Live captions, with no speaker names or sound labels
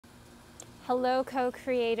Hello,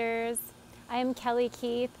 co-creators. I am Kelly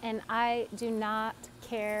Keith, and I do not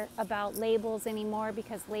care about labels anymore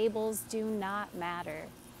because labels do not matter.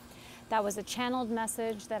 That was a channeled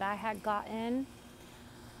message that I had gotten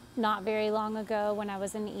not very long ago when I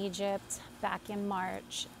was in Egypt back in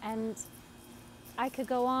March. And I could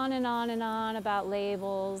go on and on and on about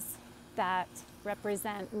labels that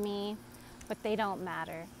represent me, but they don't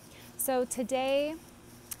matter. So today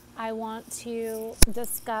I want to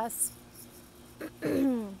discuss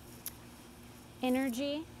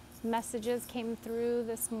energy. Messages came through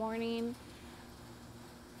this morning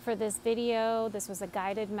for this video. This was a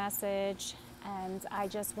guided message, and I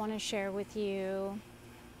just want to share with you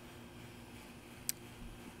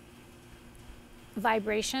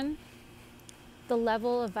vibration, the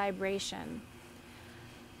level of vibration.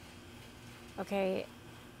 Okay,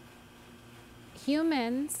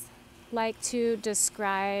 humans like to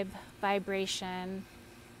describe vibration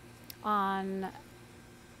on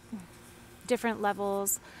different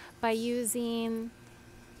levels by using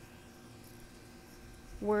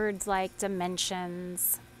words like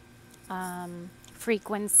dimensions,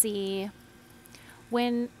 frequency,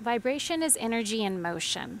 when vibration is energy in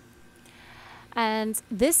motion. And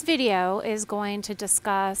this video is going to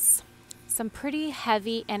discuss some pretty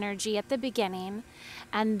heavy energy at the beginning,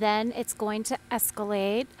 and then it's going to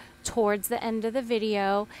escalate towards the end of the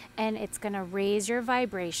video, and it's going to raise your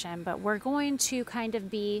vibration. But we're going to kind of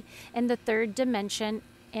be in the third dimension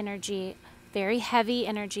energy, very heavy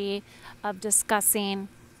energy of discussing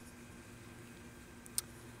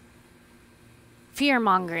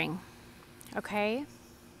fear-mongering. Okay?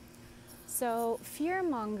 So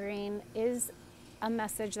fear-mongering is a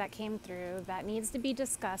message that came through that needs to be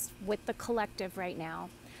discussed with the collective right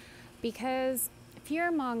now, because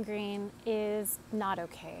fear-mongering is not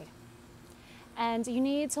okay. And you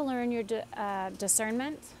need to learn your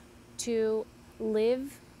discernment, to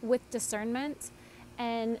live with discernment,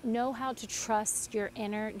 and know how to trust your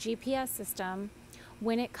inner GPS system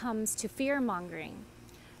when it comes to fear-mongering,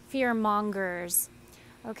 fear-mongers.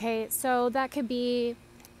 Okay, so that could be,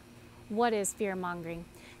 what is fear-mongering?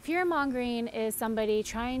 Fear-mongering is somebody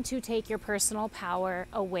trying to take your personal power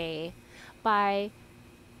away by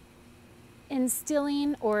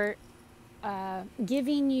instilling or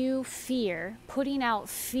giving you fear, putting out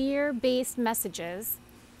fear-based messages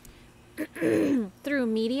through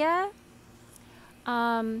media.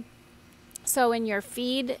 So in your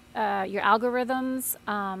feed, your algorithms,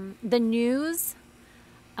 the news,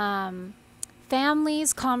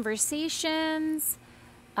 families, conversations,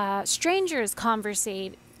 strangers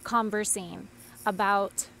conversing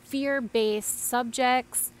about fear-based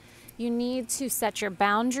subjects. You need to set your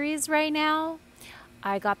boundaries right now.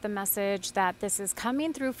 I got the message that this is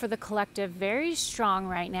coming through for the collective very strong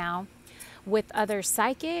right now with other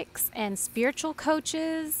psychics and spiritual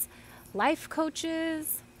coaches, life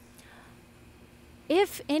coaches.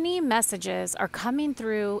 If any messages are coming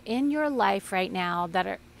through in your life right now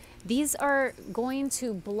these are going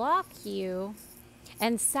to block you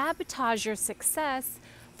and sabotage your success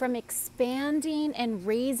from expanding and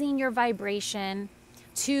raising your vibration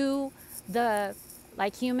to the,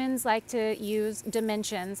 like humans like to use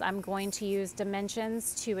dimensions. I'm going to use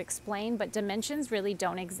dimensions to explain, but dimensions really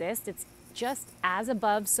don't exist. It's just as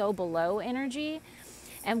above, so below energy.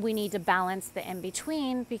 And we need to balance the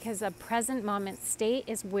in-between, because a present moment state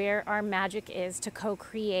is where our magic is to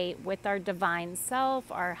co-create with our divine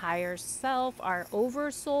self, our higher self, our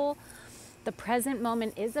oversoul. The present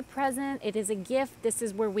moment is a present. It is a gift. This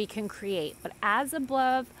is where we can create. But as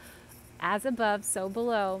above, so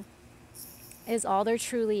below is all there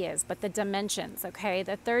truly is. But the dimensions, okay?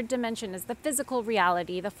 The third dimension is the physical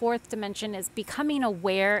reality. The fourth dimension is becoming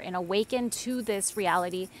aware and awakened to this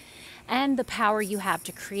reality and the power you have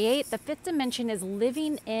to create. The fifth dimension is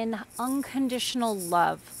living in unconditional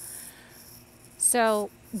love. So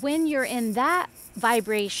when you're in that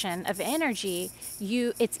vibration of energy,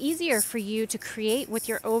 it's easier for you to create with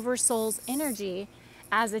your oversoul's energy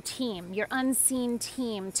as a team, your unseen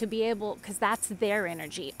team, to be able, because that's their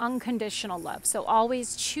energy, unconditional love. So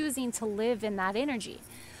always choosing to live in that energy.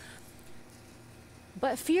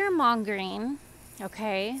 But fear-mongering,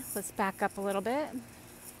 okay, let's back up a little bit.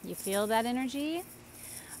 You feel that energy?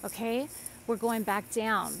 Okay, we're going back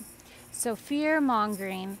down. So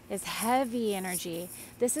fear-mongering is heavy energy.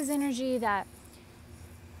 This is energy that,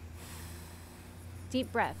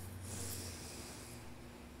 deep breath.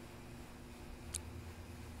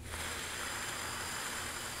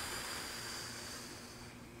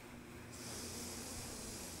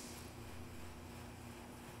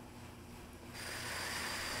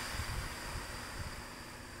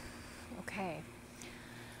 Okay.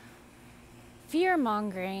 Fear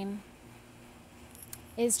mongering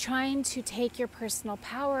is trying to take your personal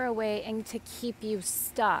power away and to keep you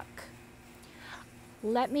stuck.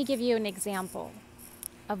 Let me give you an example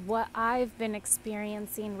of what I've been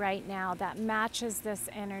experiencing right now that matches this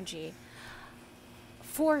energy.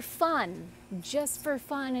 For fun, just for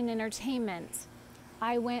fun and entertainment,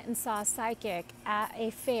 I went and saw a psychic at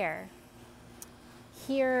a fair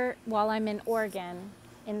here while I'm in Oregon,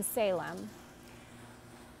 in Salem,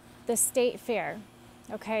 the state fair,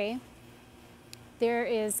 okay? There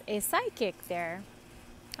is a psychic there.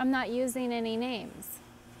 I'm not using any names.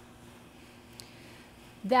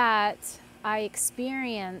 That I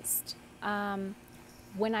experienced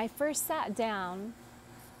when I first sat down,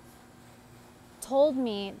 told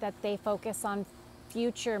me that they focus on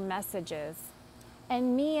future messages.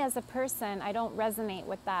 And me as a person, I don't resonate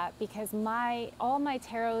with that because all my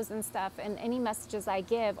tarots and stuff and any messages I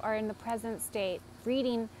give are in the present state.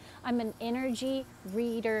 Reading, I'm an energy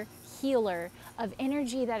reader, healer of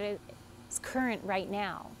energy that is current right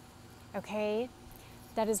now, okay?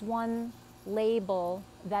 That is one label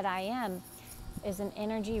that I am, is an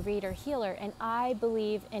energy reader, healer. And I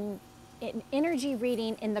believe in energy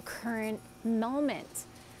reading in the current moment.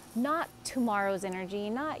 Not tomorrow's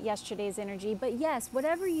energy, not yesterday's energy, but yes,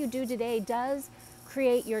 whatever you do today does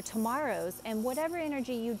create your tomorrows. And whatever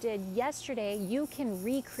energy you did yesterday, you can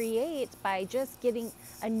recreate by just getting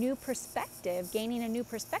a new perspective, gaining a new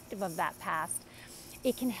perspective of that past.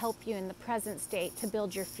 It can help you in the present state to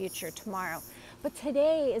build your future tomorrow. But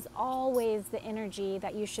today is always the energy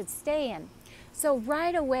that you should stay in. So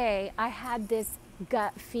right away, I had this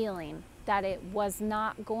gut feeling that it was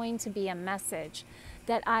not going to be a message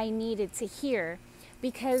that I needed to hear,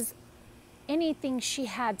 because anything she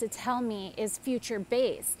had to tell me is future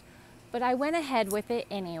based. But I went ahead with it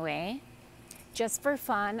anyway, just for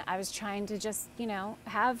fun. I was trying to just,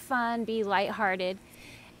 have fun, be lighthearted.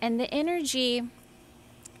 And the energy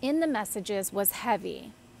in the messages was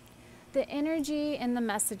heavy. The energy in the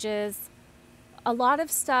messages, a lot of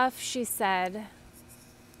stuff she said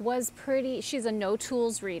was pretty, she's a no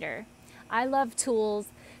tools reader. I love tools.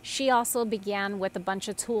 She also began with a bunch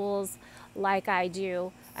of tools like I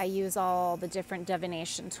do. I use all the different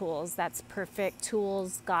divination tools. That's perfect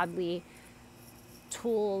tools, godly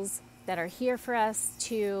tools that are here for us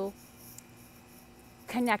to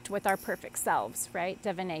connect with our perfect selves, right?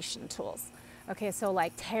 Divination tools. Okay, so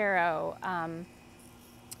like tarot,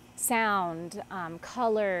 sound,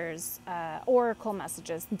 colors, oracle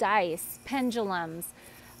messages, dice, pendulums,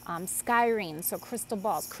 skyring, so crystal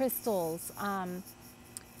balls, crystals,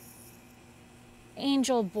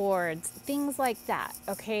 angel boards, things like that,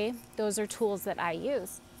 okay? Those are tools that I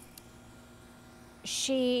use.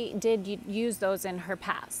 She did use those in her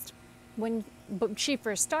past, but she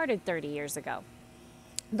first started 30 years ago.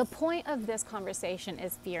 The point of this conversation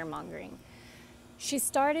is fear-mongering. She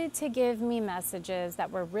started to give me messages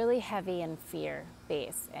that were really heavy and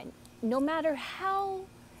fear-based. And no matter how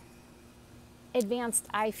advanced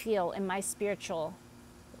I feel in my spiritual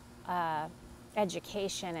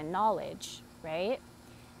education and knowledge, right?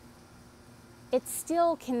 It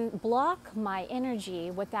still can block my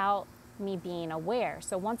energy without me being aware.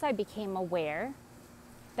 So once I became aware,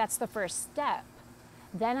 that's the first step.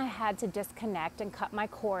 Then I had to disconnect and cut my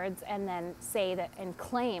cords and then say that and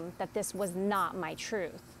claim that this was not my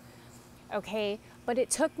truth. Okay? But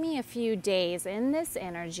it took me a few days in this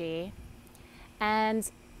energy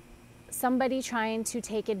and somebody trying to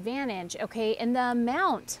take advantage, okay? And the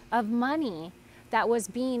amount of money that was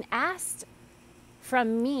being asked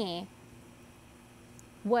from me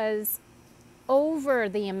was over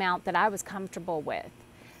the amount that I was comfortable with.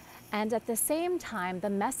 And at the same time, the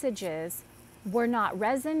messages were not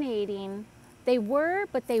resonating. They were,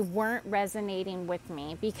 but they weren't resonating with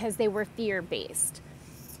me because they were fear-based.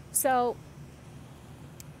 So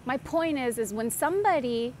my point is when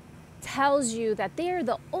somebody tells you that they're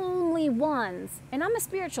the only ones, and I'm a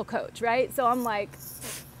spiritual coach, right? So I'm like,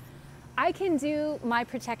 I can do my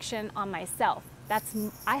protection on myself.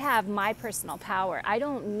 I have my personal power. I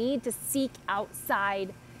don't need to seek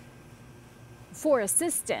outside for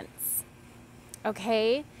assistance,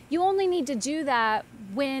 okay? You only need to do that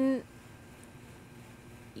when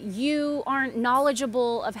you aren't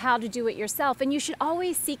knowledgeable of how to do it yourself. And you should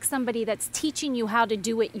always seek somebody that's teaching you how to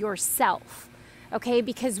do it yourself, okay?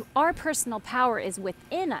 Because our personal power is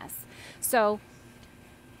within us. So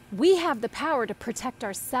we have the power to protect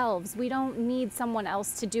ourselves. We don't need someone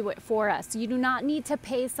else to do it for us. You do not need to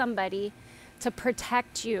pay somebody to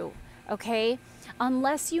protect you, okay?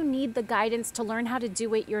 Unless you need the guidance to learn how to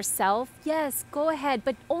do it yourself, yes, go ahead,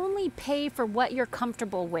 but only pay for what you're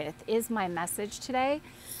comfortable with, is my message today,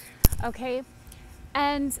 okay?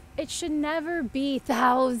 And it should never be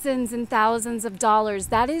thousands and thousands of dollars.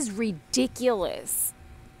 That is ridiculous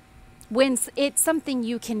when it's something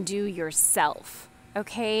you can do yourself,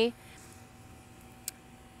 okay?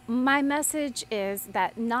 My message is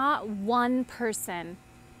that not one person,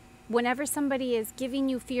 whenever somebody is giving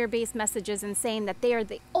you fear-based messages and saying that they are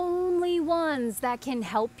the only ones that can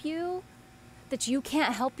help you, that you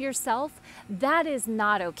can't help yourself, that is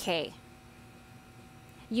not okay.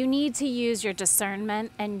 You need to use your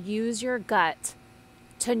discernment and use your gut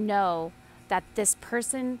to know that this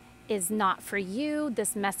person is not for you.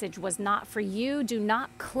 This message was not for you. Do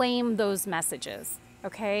not claim those messages,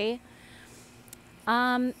 okay?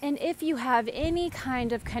 And if you have any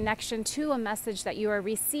kind of connection to a message that you are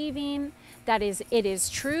receiving, that is, it is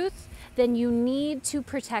truth, then you need to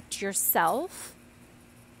protect yourself.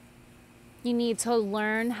 You need to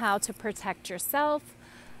learn how to protect yourself.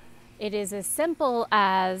 It is as simple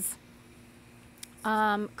as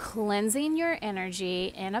cleansing your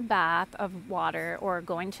energy in a bath of water or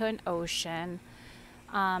going to an ocean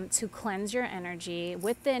to cleanse your energy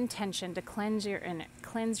with the intention to cleanse your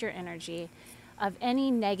energy of any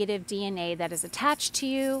negative DNA that is attached to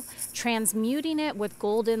you, transmuting it with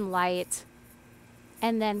golden light,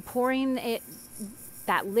 and then pouring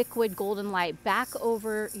that liquid golden light back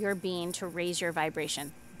over your being to raise your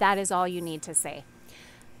vibration. That is all you need to say.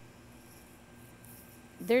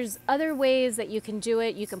 There's other ways that you can do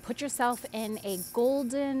it. You can put yourself in a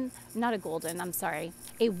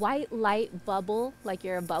white light bubble, like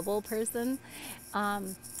you're a bubble person,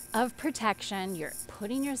 of protection. You're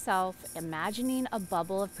putting yourself, imagining a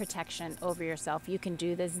bubble of protection over yourself. You can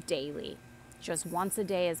do this daily. Just once a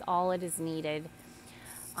day is all it is needed.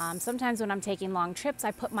 Sometimes when I'm taking long trips,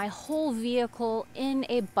 I put my whole vehicle in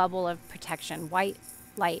a bubble of protection, white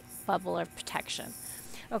light bubble of protection.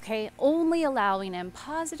 Okay, only allowing in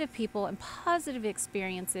positive people and positive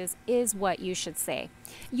experiences is what you should say.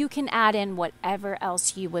 You can add in whatever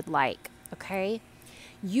else you would like, okay?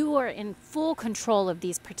 You are in full control of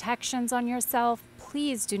these protections on yourself.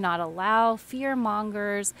 Please do not allow fear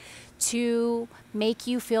mongers to make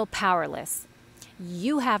you feel powerless.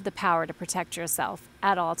 You have the power to protect yourself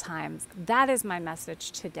at all times. That is my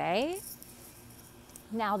message today.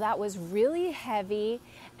 Now, that was really heavy,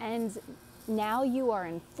 and now you are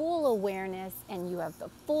in full awareness and you have the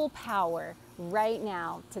full power right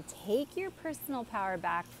now to take your personal power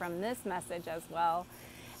back from this message as well,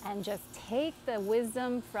 and just take the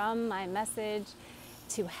wisdom from my message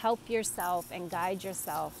to help yourself and guide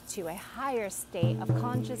yourself to a higher state of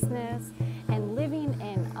consciousness and living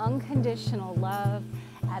in unconditional love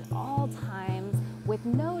at all times with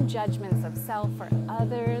no judgments of self or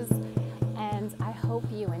others. And I hope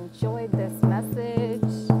you enjoyed this message.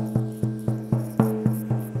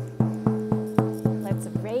 Let's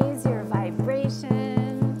raise your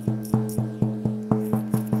vibration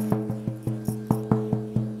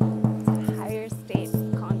to higher states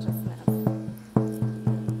of consciousness.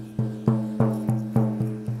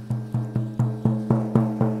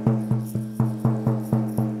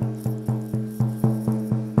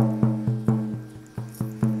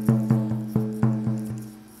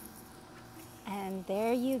 And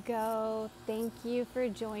there you go. Thank you for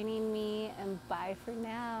joining me, and bye for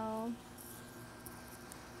now.